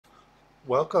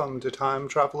Welcome to Time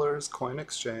Traveler's Coin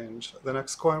Exchange. The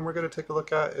next coin we're going to take a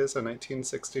look at is a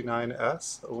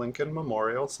 1969S Lincoln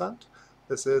Memorial Cent.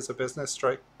 This is a business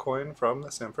strike coin from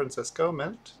the San Francisco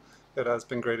Mint. It has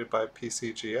been graded by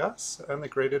PCGS and they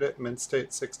graded it Mint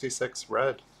State 66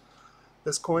 red.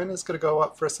 This coin is going to go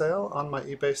up for sale on my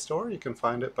eBay store. You can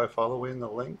find it by following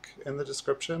the link in the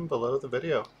description below the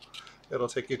video. It'll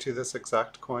take you to this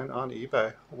exact coin on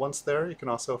eBay. Once there, you can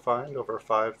also find over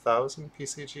 5,000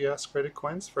 PCGS graded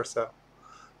coins for sale.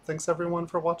 Thanks everyone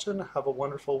for watching. Have a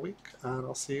wonderful week, and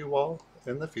I'll see you all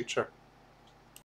in the future.